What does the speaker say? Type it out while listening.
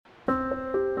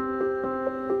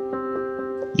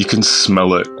You can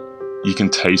smell it, you can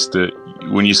taste it.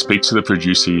 When you speak to the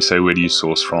producer, you say, where do you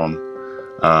source from?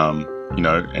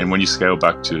 And when you scale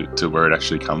back to where it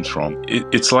actually comes from,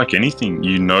 it's like anything.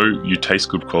 You taste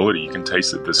good quality. You can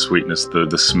taste it, the sweetness,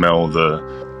 the smell,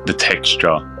 the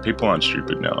texture. People aren't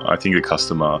stupid now. I think the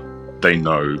customer, they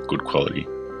know good quality.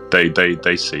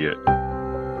 They see it.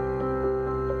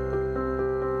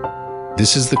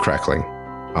 This is The Crackling.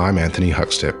 I'm Anthony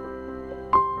Huckstep.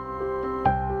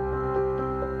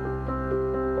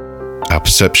 Our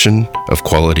perception of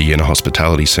quality in a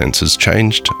hospitality sense has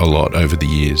changed a lot over the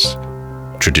years.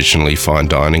 Traditionally, fine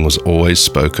dining was always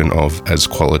spoken of as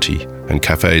quality, and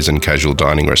cafes and casual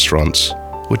dining restaurants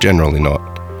were generally not.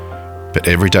 But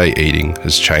everyday eating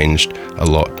has changed a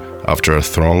lot after a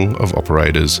throng of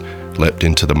operators leapt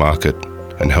into the market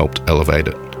and helped elevate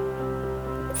it.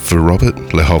 For Robert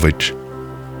Lehovic,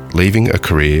 leaving a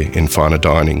career in finer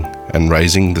dining and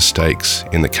raising the stakes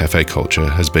in the cafe culture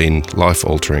has been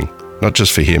life-altering, not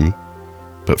just for him,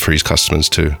 but for his customers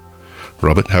too.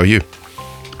 Robert, how are you?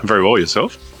 Very well,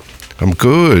 yourself? I'm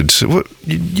good.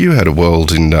 You had a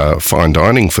world in fine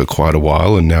dining for quite a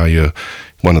while, and now you're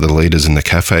one of the leaders in the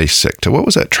cafe sector. What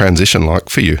was that transition like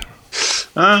for you?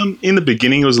 In the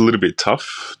beginning, it was a little bit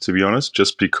tough, to be honest,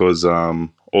 just because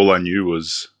all I knew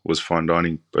was fine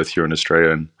dining, both here in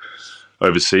Australia and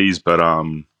overseas. But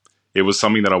it was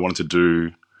something that I wanted to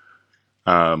do.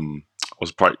 I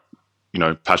was quite,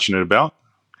 passionate about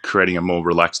creating a more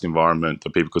relaxed environment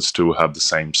that people could still have the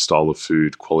same style of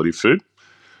food, quality food.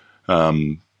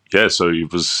 So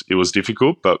it was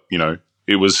difficult, but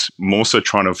it was more so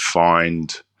trying to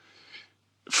find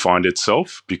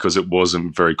itself, because it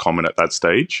wasn't very common at that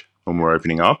stage when we were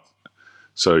opening up.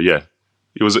 So yeah,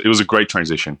 it was a great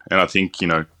transition, and I think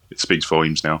it speaks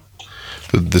volumes now.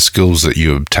 The skills that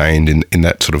you obtained in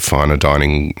that sort of finer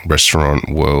dining restaurant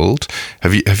world,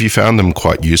 have you found them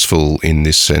quite useful in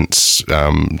this sense,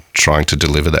 trying to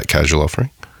deliver that casual offering?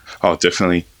 Oh,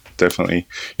 definitely.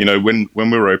 When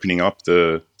we were opening up,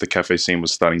 the cafe scene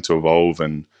was starting to evolve,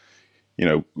 and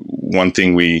one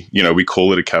thing we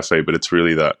call it a cafe, but it's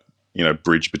really that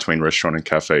bridge between restaurant and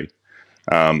cafe,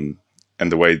 and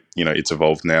the way it's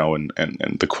evolved now, and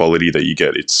the quality that you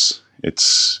get, it's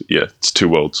two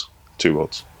worlds.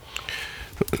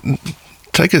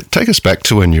 Take us back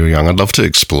to when you were young. I'd love to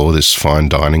explore this fine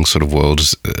dining sort of world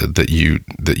that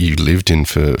you lived in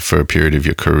for a period of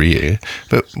your career.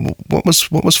 But what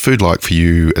was food like for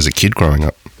you as a kid growing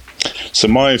up? So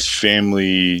my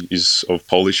family is of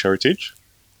Polish heritage.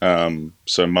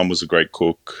 So mum was a great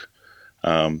cook.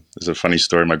 There's a funny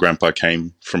story. My grandpa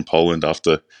came from Poland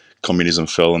after communism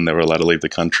fell, and they were allowed to leave the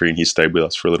country, and he stayed with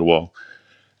us for a little while.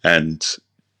 And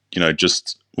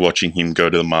just watching him go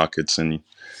to the markets and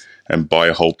buy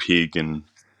a whole pig and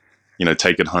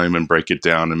take it home and break it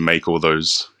down and make all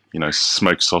those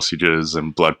smoked sausages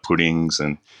and blood puddings,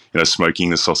 and smoking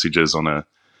the sausages on a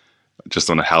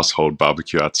household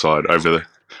barbecue outside over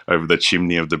the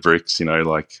chimney of the bricks,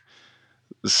 like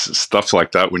stuff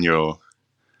like that when you're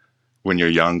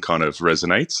young kind of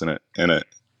resonates,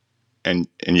 and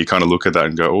you kind of look at that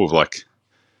and go, oh, like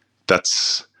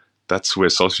that's where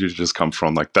sausages come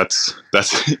from. Like that's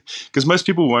because most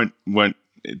people won't,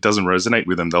 it doesn't resonate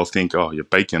with them. They'll think, oh, you're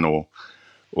bacon or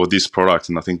this product.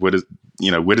 And I think, where does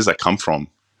that come from?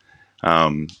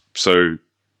 So,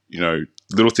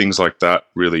 little things like that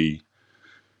really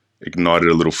ignited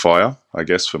a little fire, I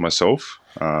guess, for myself.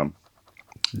 And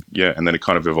then it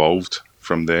kind of evolved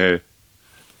from there.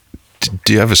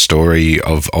 Do you have a story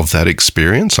of that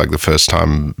experience? Like the first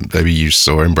time maybe you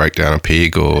saw him break down a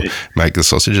pig or make the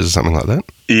sausages or something like that?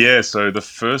 Yeah, so the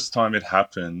first time it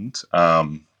happened,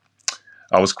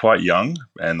 I was quite young,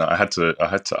 and I had to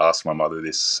ask my mother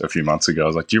this a few months ago. I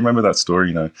was like, do you remember that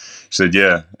story? She said,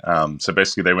 yeah. So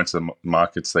basically they went to the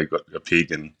markets, they got a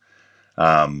pig and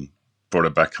brought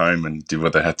it back home and did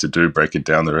what they had to do, break it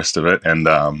down, the rest of it. And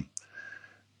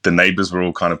the neighbours were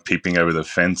all kind of peeping over the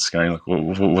fence, going like,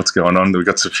 what's going on? We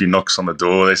got a few knocks on the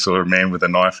door. They saw a man with a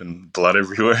knife and blood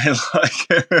everywhere.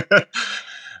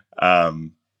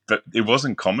 But it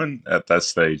wasn't common at that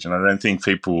stage. And I don't think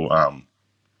people,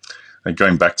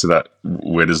 going back to that,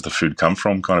 where does the food come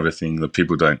from kind of a thing, that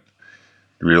people don't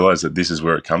realise that this is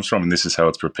where it comes from and this is how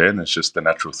it's prepared, and it's just the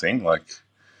natural thing. Like,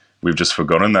 we've just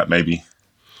forgotten that maybe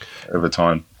over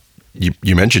time.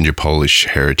 You mentioned your Polish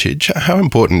heritage. How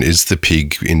important is the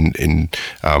pig in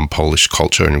Polish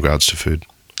culture in regards to food?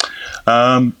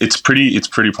 It's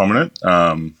pretty prominent.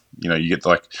 You get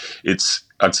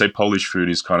I'd say Polish food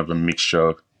is kind of a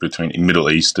mixture between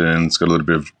Middle Eastern. It's got a little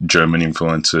bit of German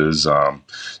influences. So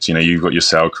you've got your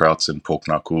sauerkrauts and pork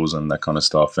knuckles and that kind of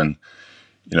stuff, and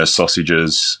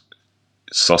sausages.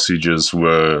 sausages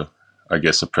were, I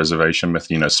guess, a preservation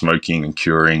method, smoking and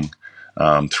curing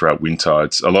throughout winter.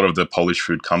 A lot of the Polish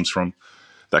food comes from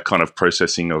that kind of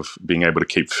processing of being able to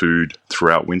keep food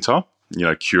throughout winter,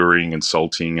 curing and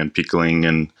salting and pickling,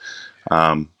 and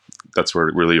that's where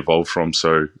it really evolved from.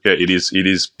 So yeah, it is.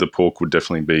 The pork would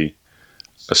definitely be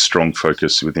a strong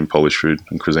focus within Polish food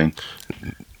and cuisine.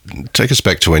 Take us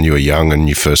back to when you were young and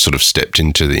you first sort of stepped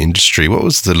into the industry. What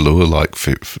was the lure like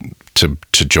to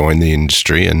join the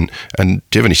industry? And do you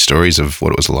have any stories of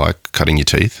what it was like cutting your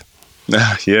teeth?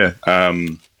 Yeah.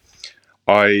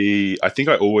 I think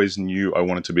I always knew I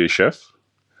wanted to be a chef.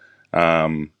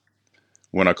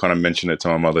 When I kind of mentioned it to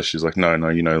my mother, she's like, no,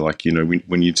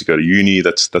 when you to go to uni,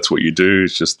 that's what you do.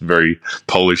 It's just a very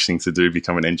Polish thing to do,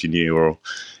 become an engineer or,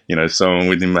 someone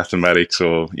within mathematics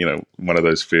or, one of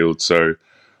those fields. So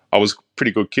I was a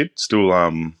pretty good kid, still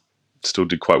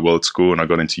did quite well at school, and I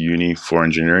got into uni for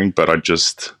engineering, but I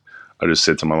just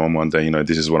said to my mom one day,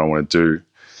 this is what I want to do.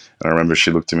 And I remember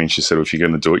she looked at me and she said, well, if you're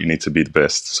going to do it, you need to be the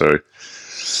best. So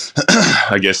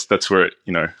I guess that's where,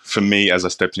 for me, as I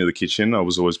stepped into the kitchen, I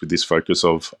was always with this focus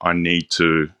of I need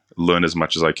to learn as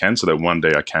much as I can so that one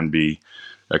day I can be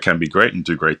great and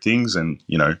do great things and,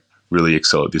 really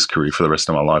excel at this career for the rest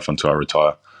of my life until I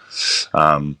retire.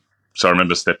 So I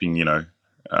remember stepping,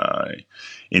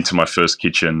 into my first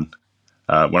kitchen.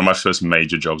 One of my first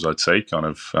major jobs, I'd say, kind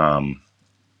of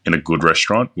in a good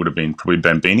restaurant would have been probably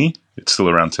Bambini. It's still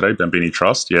around today, Bambini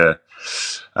Trust, yeah.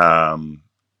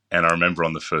 And I remember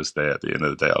on the first day, at the end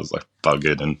of the day, I was like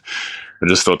buggered, and I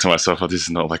just thought to myself, oh, this is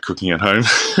not like cooking at home.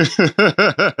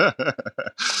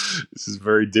 This is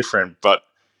very different. But,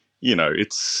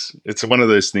 it's one of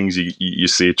those things you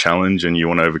see a challenge and you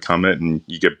want to overcome it and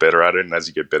you get better at it. And as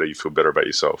you get better, you feel better about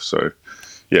yourself. So,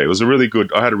 yeah,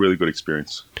 I had a really good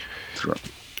experience throughout.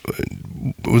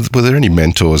 Were there any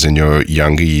mentors in your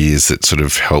younger years that sort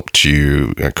of helped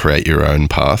you create your own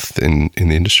path in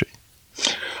the industry?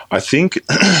 I think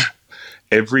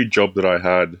every job that I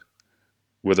had,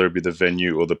 whether it be the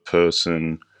venue or the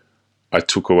person, I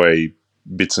took away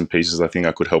bits and pieces I think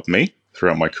I could help me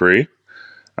throughout my career.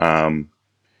 In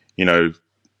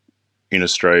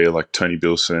Australia, like Tony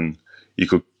Bilson, you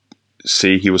could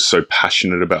see he was so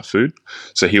passionate about food.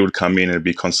 So he would come in and it'd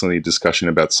be constantly a discussion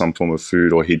about some form of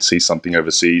food, or he'd see something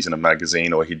overseas in a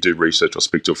magazine, or he'd do research or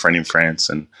speak to a friend in France.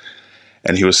 And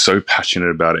he was so passionate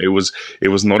about it. It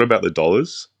was not about the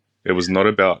dollars. It was not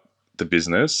about the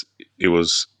business. It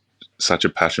was such a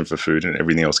passion for food, and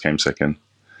everything else came second.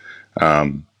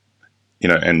 And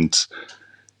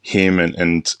him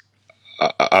and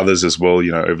others as well,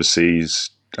 overseas,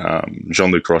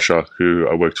 Jean-Luc Rocha, who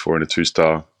I worked for in a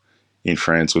 2-star in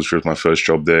France, was my first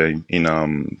job there in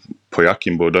Pauillac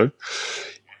in Bordeaux.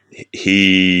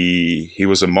 He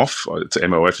was a MOF. It's a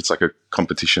MOF. It's like a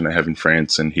competition they have in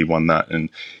France, and he won that. And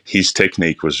his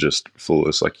technique was just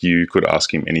flawless. Like, you could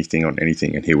ask him anything on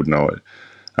anything, and he would know it.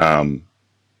 And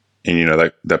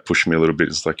that pushed me a little bit.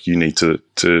 It's like, you need to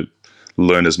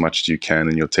learn as much as you can,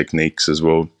 and your techniques as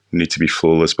well need to be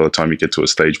flawless by the time you get to a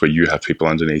stage where you have people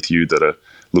underneath you that are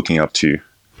looking up to you.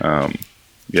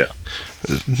 Yeah.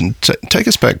 Take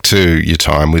us back to your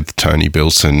time with Tony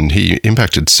Bilson. He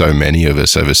impacted so many of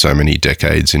us over so many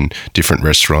decades in different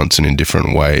restaurants and in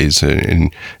different ways, an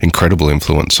incredible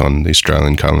influence on the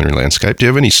Australian culinary landscape. Do you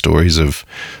have any stories of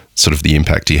sort of the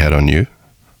impact he had on you?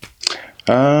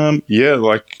 Yeah,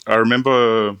 like I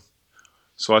remember,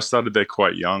 so I started there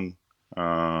quite young.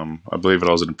 I believe that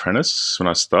I was an apprentice when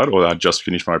I started, or I just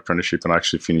finished my apprenticeship and I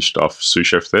actually finished off sous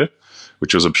chef there,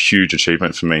 which was a huge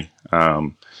achievement for me.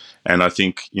 And I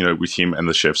think, with him and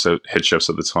the head chefs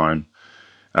at the time,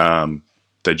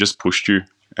 they just pushed you.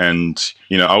 And,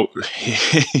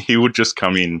 he would just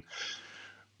come in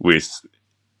with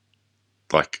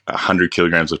like 100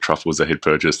 kilograms of truffles that he'd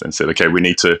purchased and said, okay, we're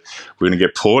going to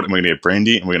get port and we're going to get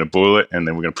brandy and we're going to boil it and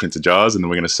then we're going to put it into jars and then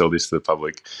we're going to sell this to the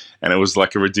public. And it was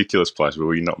like a ridiculous price where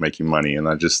we're not making money. And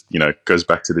I just, goes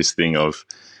back to this thing of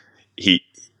he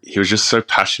was just so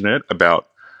passionate about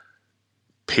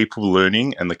people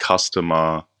learning and the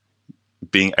customer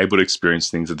being able to experience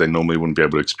things that they normally wouldn't be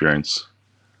able to experience.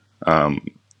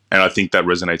 And I think that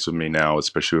resonates with me now,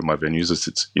 especially with my venues.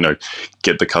 It's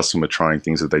get the customer trying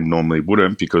things that they normally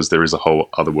wouldn't, because there is a whole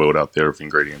other world out there of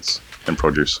ingredients and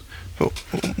produce.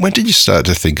 When did you start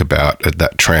to think about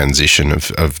that transition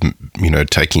of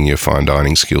taking your fine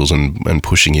dining skills and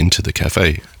pushing into the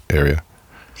cafe area?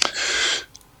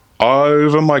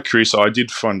 Over my career, so I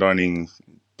did fine dining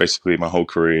basically my whole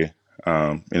career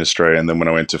in Australia. And then when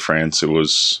I went to France, it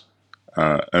was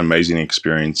an amazing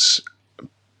experience.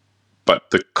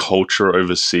 But the culture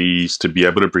overseas, to be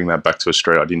able to bring that back to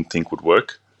Australia, I didn't think would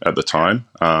work. at the time.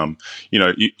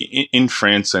 In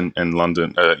France and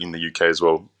London, in the UK as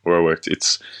well, where I worked,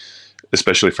 it's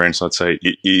especially France. I'd say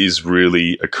it is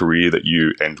really a career that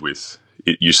you end with.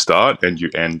 You start and you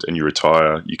end and you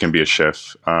retire. You can be a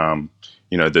chef.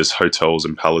 There's hotels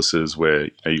and palaces where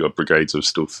you got brigades of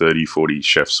still 30, 40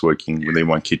 chefs working within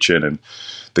one kitchen, and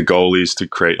the goal is to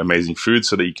create amazing food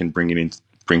so that you can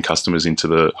bring customers into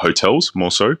the hotels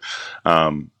more so.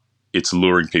 It's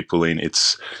luring people in.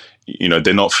 It's,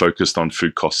 they're not focused on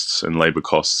food costs and labor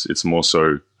costs. It's more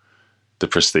so the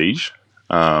prestige,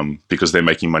 because they're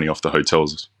making money off the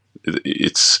hotels.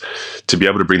 It's to be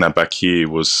able to bring that back here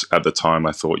was, at the time,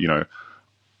 I thought,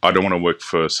 I don't want to work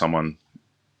for someone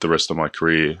the rest of my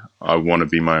career. I want to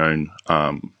be my own,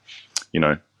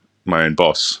 my own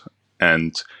boss.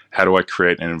 And how do I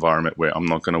create an environment where I'm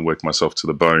not going to work myself to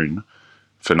the bone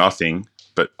for nothing,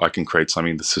 but I can create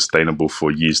something that's sustainable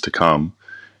for years to come,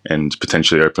 and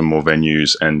potentially open more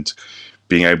venues, and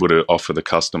being able to offer the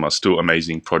customer still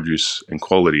amazing produce and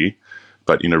quality,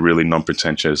 but in a really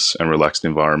non-pretentious and relaxed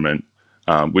environment,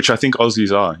 which I think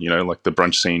Aussies are. Like the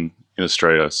brunch scene in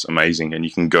Australia is amazing, and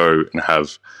you can go and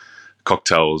have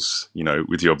cocktails,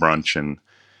 with your brunch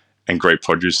and great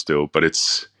produce still, but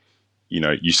it's,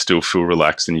 you still feel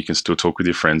relaxed and you can still talk with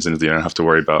your friends, and you don't have to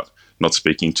worry about not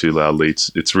speaking too loudly.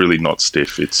 It's really not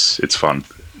stiff. It's fun.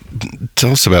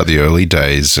 Tell us about the early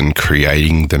days and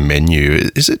creating the menu.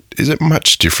 Is it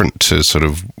much different to sort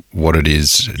of what it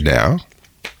is now?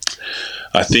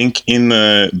 I think in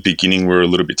the beginning we're a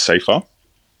little bit safer,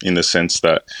 in the sense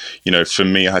that, for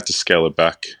me, I had to scale it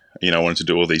back. I wanted to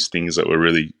do all these things that were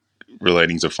really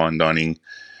relating to fine dining,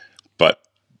 but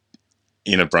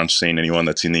in a brunch scene, anyone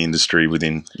that's in the industry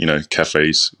within,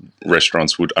 cafes,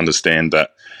 restaurants would understand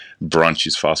that brunch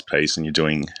is fast paced, and you're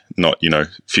doing not,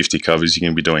 50 covers, you're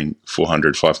going to be doing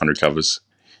 400, 500 covers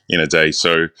in a day.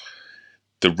 So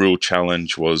the real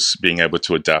challenge was being able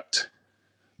to adapt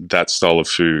that style of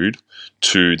food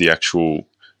to the actual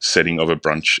setting of a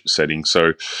brunch setting.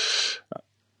 So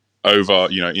over,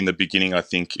 in the beginning, I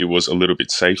think it was a little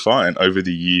bit safer, and over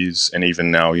the years, and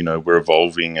even now, we're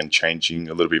evolving and changing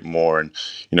a little bit more. And,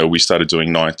 we started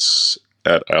doing nights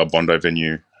at our Bondi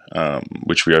venue,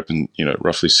 which we opened,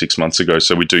 roughly 6 months ago.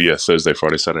 So we do, Thursday,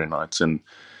 Friday, Saturday nights, and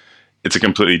it's a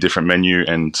completely different menu.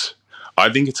 And I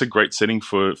think it's a great setting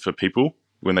for people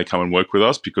when they come and work with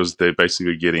us, because they're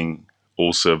basically getting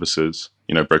all services,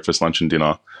 breakfast, lunch and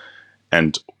dinner,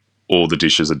 and all the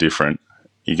dishes are different.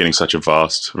 You're getting such a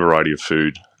vast variety of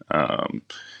food.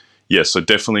 So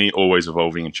definitely always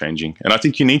evolving and changing. And I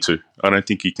think you need to. I don't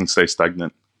think you can stay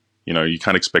stagnant. You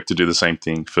can't expect to do the same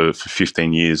thing for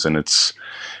 15 years and it's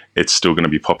still going to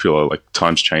be popular. Like,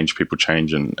 times change, people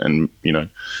change, and the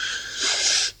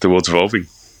world's evolving.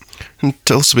 And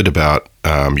tell us a bit about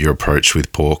your approach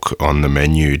with pork on the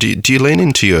menu. Do you lean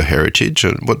into your heritage?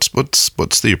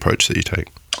 What's the approach that you take?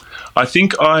 I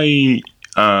think I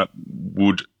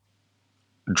would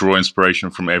draw inspiration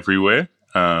from everywhere,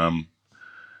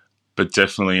 but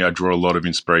definitely I draw a lot of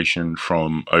inspiration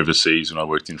from overseas when I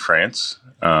worked in France.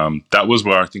 That was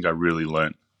where I think I really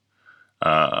learnt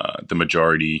the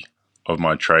majority of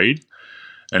my trade.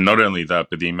 And not only that,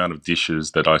 but the amount of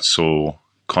dishes that I saw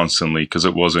constantly, because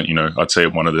it wasn't, I'd say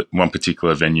at one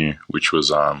particular venue, which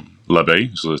was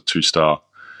L'Abbaye, which was a 2-star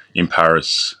in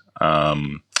Paris. I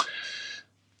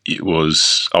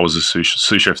was a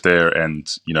sous chef there,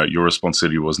 and your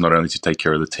responsibility was not only to take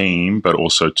care of the team, but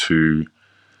also to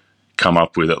come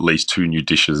up with at least 2 new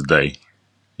dishes a day.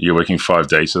 You're working 5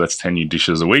 days, so that's 10 new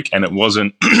dishes a week. And it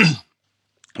wasn't,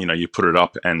 you put it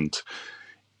up and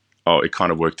it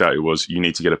kind of worked out. It was, you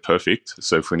need to get it perfect.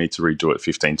 So if we need to redo it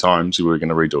 15 times, we're going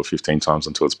to redo it 15 times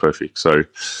until it's perfect. So,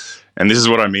 and this is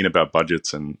what I mean about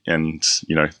budgets, and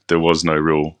there was no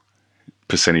real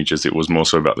percentages. It was more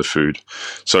so about the food.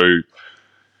 So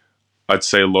I'd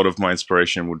say a lot of my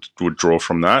inspiration would draw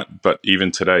from that. But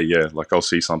even today, like I'll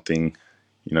see something,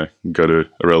 go to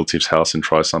a relative's house and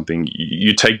try something.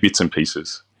 You take bits and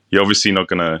pieces. You're obviously not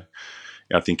going to,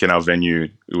 I think in our venue,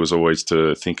 it was always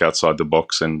to think outside the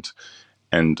box and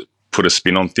put a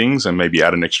spin on things and maybe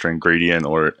add an extra ingredient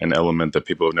or an element that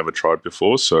people have never tried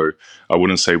before. So I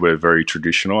wouldn't say we're very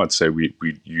traditional. I'd say we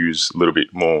use a little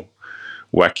bit more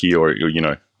wacky or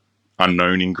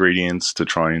unknown ingredients to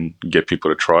try and get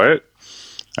people to try it.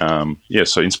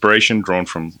 So inspiration drawn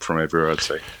from everywhere, I'd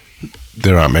say.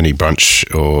 There aren't many brunch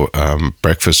or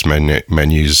breakfast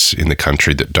menus in the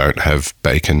country that don't have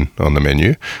bacon on the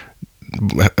menu.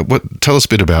 Tell us a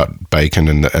bit about bacon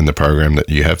and the program that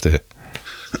you have there.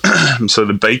 So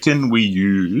the bacon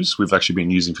we've actually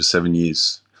been using for 7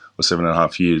 years or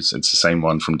 7.5 years. It's the same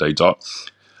one from day dot.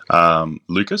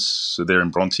 Lucas. So they're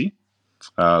in Bronte,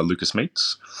 Lucas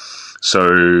Meats.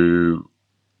 So,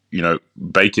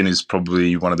 bacon is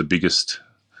probably one of the biggest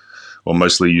or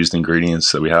mostly used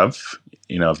ingredients that we have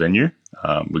in our venue.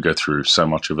 We go through so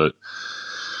much of it.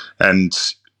 And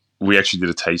we actually did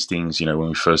a tastings, when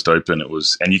we first opened.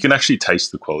 And you can actually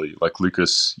taste the quality. Like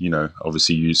Lucas,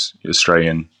 obviously use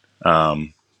Australian.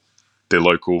 They're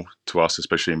local to us,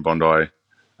 especially in Bondi.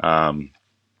 And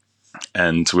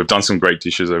we've done some great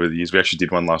dishes over the years. We actually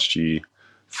did one last year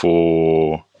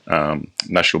for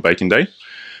National Bacon Day.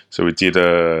 So we did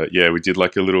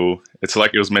like a little, it's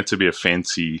like it was meant to be a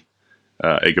fancy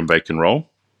egg and bacon roll.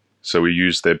 So we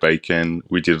used their bacon.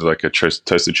 We did like a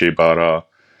toasted ciabatta.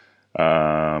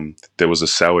 There was a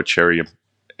sour cherry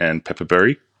and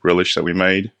pepperberry relish that we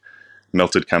made,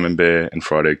 melted camembert and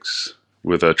fried eggs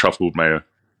with a truffle mayo.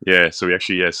 Yeah, so we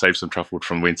actually saved some truffle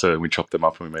from winter and we chopped them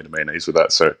up and we made a mayonnaise with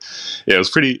that. So yeah, it was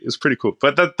pretty cool.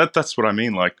 But that's what I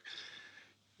mean. Like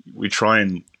we try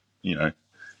and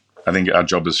I think our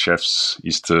job as chefs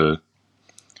is to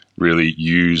really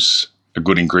use a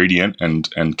good ingredient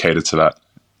and cater to that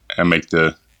and make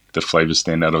the flavors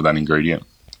stand out of that ingredient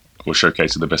or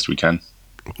showcase it the best we can.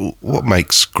 What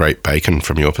makes great bacon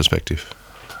from your perspective?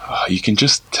 You can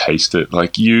just taste it.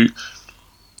 Like you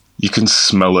can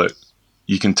smell it.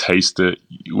 You can taste it.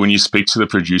 When you speak to the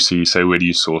producer, you say, where do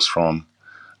you source from?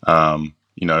 And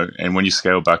when you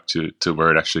scale back to where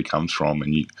it actually comes from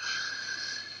and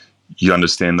you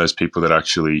understand those people that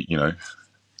actually,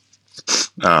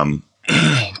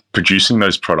 producing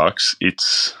those products,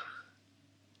 it's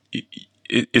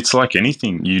like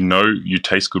anything. You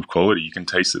taste good quality. You can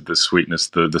taste it, the sweetness,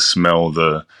 the smell,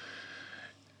 the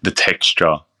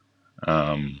texture.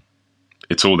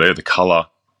 It's all there, the color,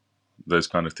 those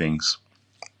kind of things.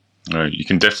 You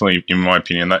can definitely, in my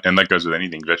opinion, that goes with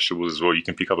anything, vegetables as well. You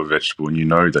can pick up a vegetable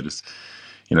and that it's,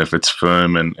 if it's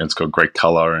firm and it's got great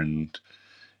color and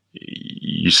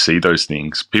you see those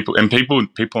things. People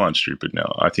aren't stupid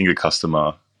now. I think the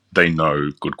customer, they know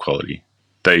good quality.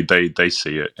 They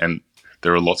see it, and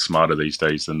they're a lot smarter these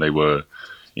days than they were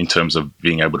in terms of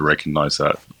being able to recognize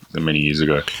that many years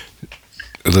ago.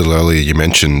 A little earlier, you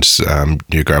mentioned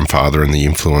your grandfather and the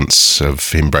influence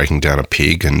of him breaking down a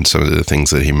pig and some of the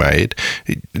things that he made.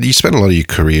 You spent a lot of your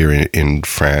career in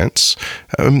France.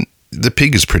 The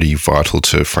pig is pretty vital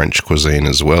to French cuisine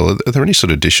as well. Are there any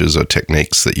sort of dishes or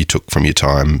techniques that you took from your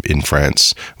time in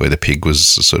France where the pig was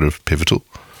sort of pivotal?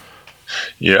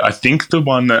 Yeah, I think the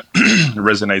one that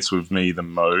resonates with me the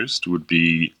most would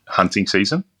be hunting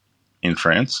season in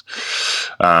France.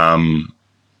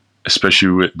 Especially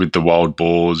with the wild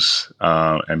boars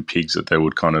and pigs that they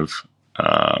would kind of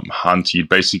hunt. You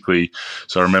basically,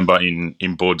 so I remember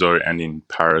in Bordeaux and in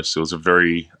Paris, it was a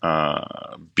very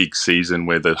big season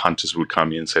where the hunters would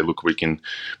come in and say, look, we can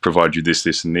provide you this,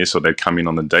 this, and this. Or they'd come in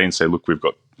on the day and say, look, we've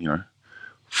got,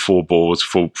 4 boars,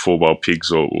 four wild pigs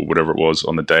or whatever it was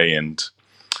on the day. And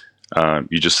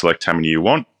you just select how many you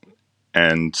want.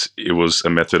 And it was a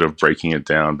method of breaking it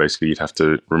down. Basically, you'd have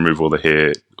to remove all the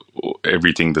hair,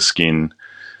 everything, the skin,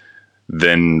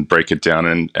 then break it down.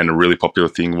 And a really popular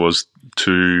thing was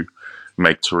to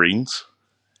make terrines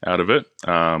out of it,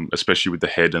 especially with the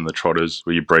head and the trotters,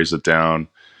 where you braise it down.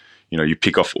 You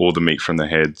pick off all the meat from the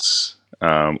heads,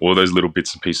 all those little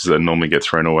bits and pieces that normally get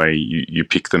thrown away. You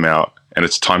pick them out, and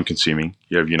it's time consuming.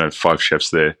 You have 5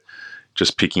 chefs there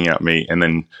just picking out meat, and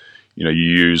then you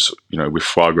use, with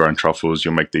foie gras and truffles,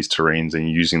 you'll make these terrines, and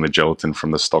you're using the gelatin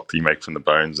from the stock that you make from the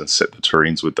bones and set the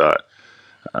terrines with that.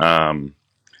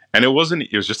 And it was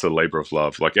just a labor of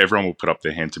love. Like everyone will put up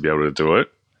their hand to be able to do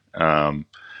it.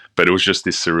 But it was just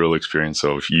this surreal experience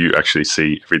of you actually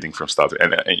see everything from start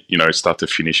to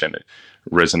finish. And it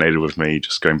resonated with me,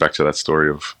 just going back to that story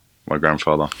of my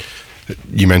grandfather.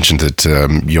 You mentioned that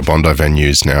your Bondi venue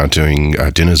is now doing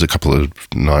dinners a couple of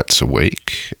nights a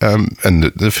week, and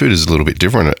the food is a little bit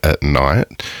different at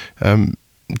night.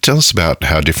 Tell us about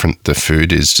how different the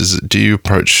food is. Do you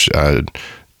approach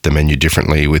the menu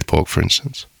differently with pork, for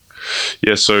instance?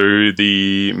 Yeah, so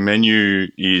the menu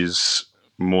is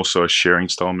more so a sharing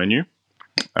style menu.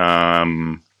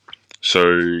 So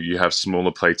you have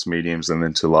smaller plates, mediums, and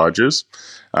then to larges.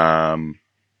 And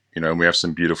we have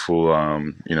some beautiful,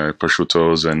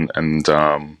 prosciuttos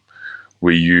and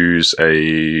we use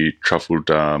a truffled,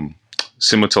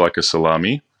 similar to like a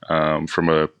salami from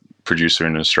a producer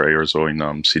in Australia as well,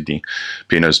 in Sydney,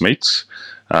 Pino's Meats.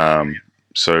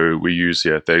 So we use,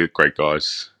 they're great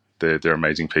guys. They're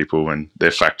amazing people, and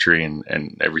their factory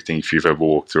and everything, if you've ever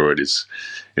walked through it, is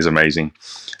amazing.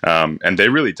 And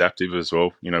they're really adaptive as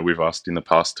well. You know, we've asked in the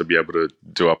past to be able to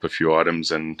do up a few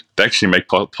items, and they actually make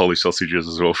Polish sausages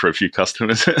as well for a few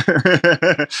customers.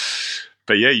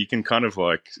 But yeah, you can kind of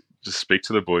like just speak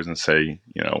to the boys and say,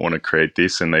 you know, I want to create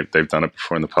this, and they've done it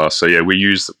before in the past. So yeah, we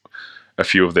use a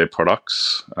few of their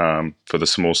products for the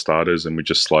small starters, and we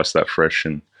just slice that fresh,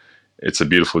 and it's a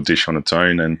beautiful dish on its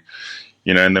own. And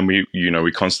you know, and then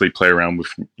we constantly play around with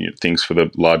things for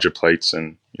the larger plates,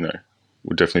 and you know,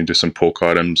 we'll definitely do some pork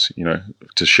items, you know,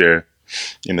 to share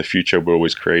in the future. We're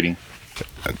always creating.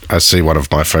 I see one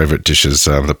of my favourite dishes,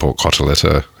 the pork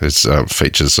cotoletta, is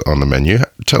features on the menu.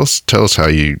 Tell us how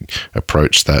you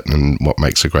approach that and what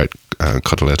makes a great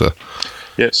cotoletta.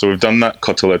 Yeah, so we've done that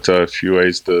cotoletta a few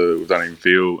ways. We've done it in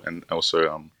veal, and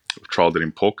also we've trialled it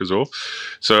in pork as well.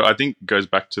 So I think it goes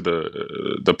back to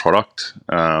the product,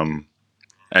 and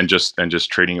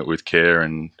just treating it with care.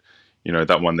 And you know,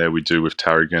 that one there we do with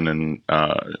tarragon and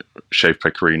shaved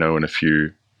pecorino and a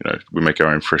few. You know, we make our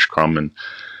own fresh crumb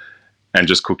and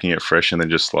just cooking it fresh and then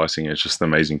just slicing it. It's just an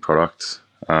amazing product.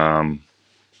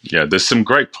 Yeah, there's some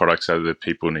great products out there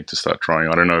people need to start trying.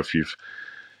 I don't know if you've,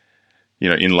 you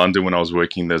know, in London when I was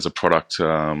working, there's a product,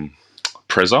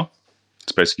 Preza.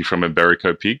 It's basically from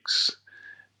Iberico pigs,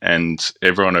 and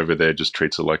everyone over there just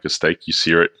treats it like a steak. You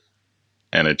sear it,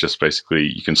 and it just basically,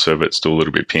 you can serve it still a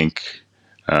little bit pink.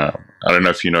 I don't know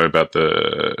if you know about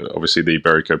obviously the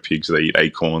Iberico pigs, they eat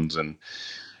acorns, and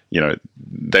you know,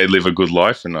 they live a good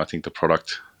life, and I think the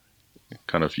product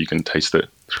kind of, you can taste it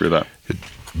through that.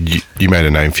 You made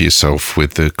a name for yourself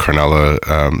with the Cronulla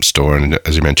store, and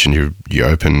as you mentioned, you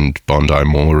opened Bondi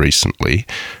more recently.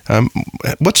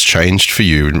 What's changed for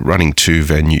you in running two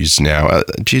venues now?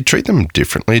 Do you treat them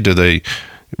differently? Do they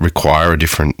require a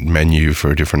different menu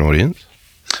for a different audience?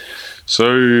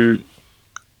 So,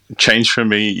 change for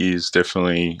me is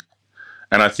definitely,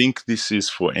 and I think this is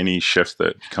for any chef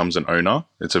that becomes an owner.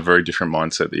 It's a very different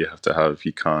mindset that you have to have.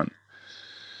 You can't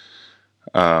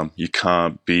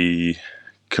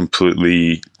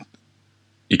completely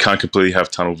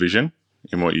have tunnel vision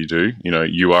in what you do. You know,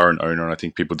 you are an owner, and I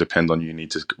think people depend on you. You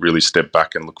need to really step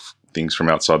back and look for things from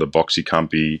outside the box. You can't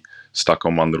be stuck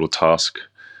on one little task.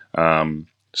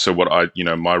 So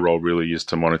my role really is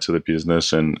to monitor the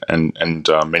business and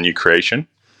menu creation.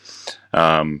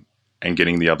 And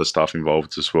getting the other staff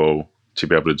involved as well to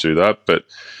be able to do that. But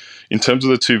in terms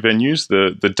of the two venues,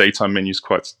 the daytime menu is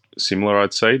quite similar,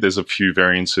 I'd say. There's a few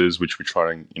variances which we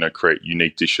try and, you know, create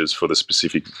unique dishes for the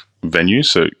specific venue,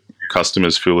 so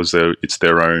customers feel as though it's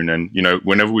their own. And, you know,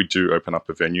 whenever we do open up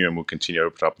a venue, and we'll continue to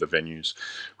open up the venues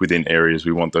within areas,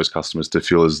 we want those customers to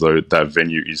feel as though that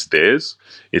venue is theirs.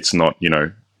 It's not, you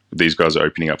know, these guys are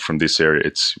opening up from this area.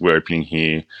 It's, we're opening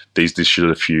here. These dishes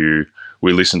are few.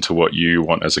 We listen to what you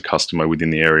want as a customer within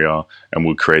the area, and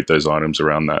we'll create those items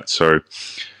around that. So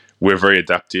we're very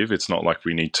adaptive. It's not like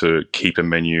we need to keep a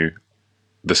menu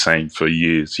the same for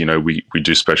years. You know, we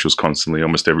do specials constantly,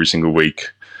 almost every single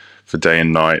week, for day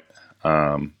and night.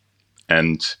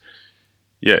 And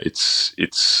yeah, it's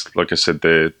like I said,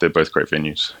 they're both great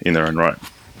venues in their own right.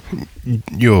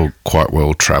 You're quite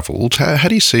well travelled. How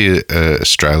do you see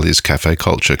Australia's cafe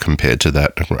culture compared to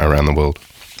that around the world?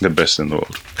 The best in the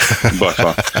world, by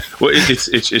far. Well,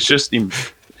 it's just, you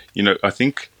know, I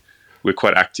think we're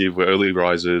quite active. We're early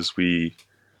risers. We're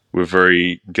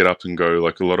very get up and go.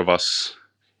 Like a lot of us,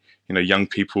 you know, young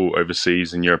people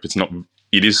overseas in Europe, it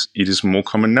is more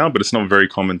common now, but it's not very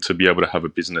common to be able to have a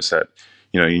business at,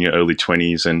 you know, in your early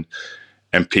 20s,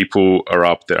 and people are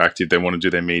up, they're active, they want to do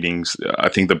their meetings. I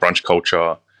think the brunch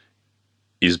culture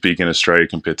is big in Australia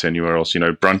compared to anywhere else. You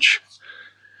know, brunch,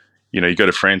 you know, you go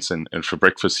to France and for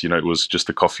breakfast, you know, it was just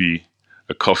a coffee,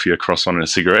 a croissant and a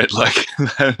cigarette. Like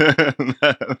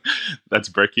that's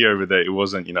brekkie over there. It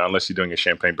wasn't, you know, unless you're doing a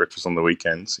champagne breakfast on the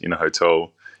weekends in a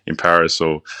hotel in Paris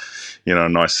or, you know, a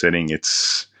nice setting.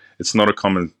 It's not a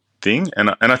common thing.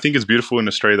 And I think it's beautiful in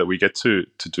Australia that we get to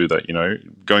do that, you know,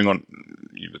 going on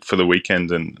for the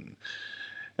weekend and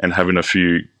having a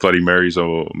few Bloody Marys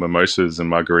or mimosas and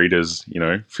margaritas, you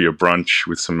know, for your brunch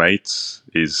with some mates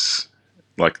is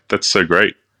like, that's so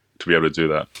great to be able to do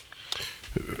that.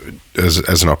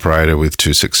 As an operator with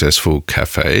two successful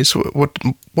cafes,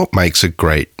 what makes a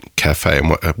great cafe,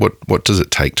 and what does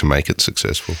it take to make it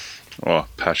successful? Oh,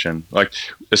 passion. Like,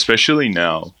 especially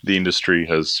now, the industry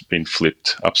has been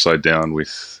flipped upside down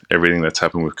with everything that's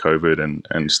happened with COVID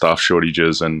and staff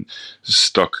shortages and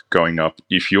stock going up.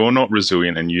 If you're not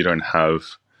resilient and you don't have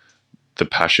the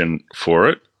passion for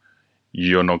it,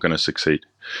 you're not going to succeed,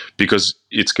 because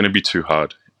it's going to be too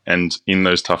hard. And in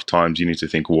those tough times, you need to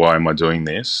think, why am I doing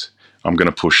this? I'm going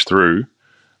to push through.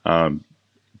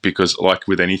 Because like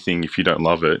with anything, if you don't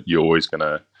love it, you're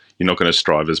not going to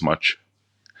strive as much.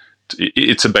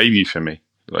 It's a baby for me.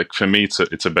 Like for me,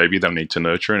 it's a baby that I need to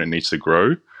nurture and it needs to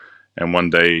grow. And one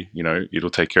day, it'll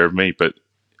take care of me, but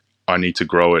I need to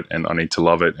grow it and I need to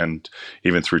love it. And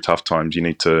even through tough times,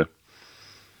 you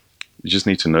just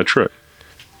need to nurture it.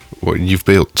 Well, you've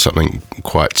built something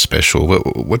quite special.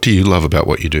 What do you love about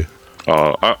what you do?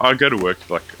 I go to work.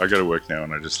 I go to work now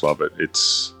and I just love it.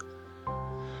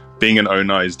 Being an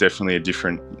owner is definitely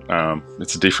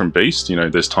it's a different beast.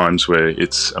 There's times where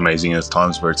it's amazing, there's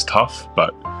times where it's tough,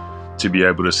 but to be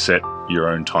able to set your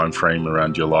own time frame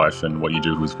around your life and what you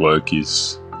do with work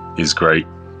is great.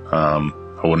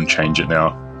 I wouldn't change it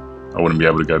now. I wouldn't be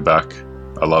able to go back.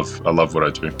 I love what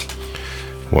I do.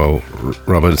 Well,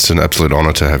 Robert, it's an absolute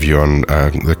honour to have you on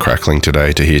The Crackling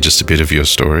today to hear just a bit of your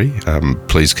story.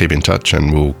 Please keep in touch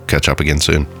and we'll catch up again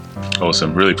soon.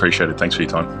 Awesome. Really appreciate it. Thanks for your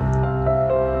time.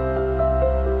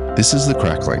 This is The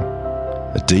Crackling,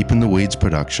 a Deep in the Weeds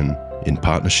production in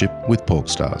partnership with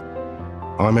Porkstars.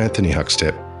 I'm Anthony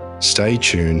Huckstep. Stay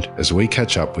tuned as we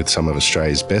catch up with some of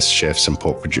Australia's best chefs and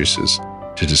pork producers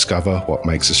to discover what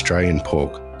makes Australian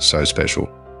pork so special.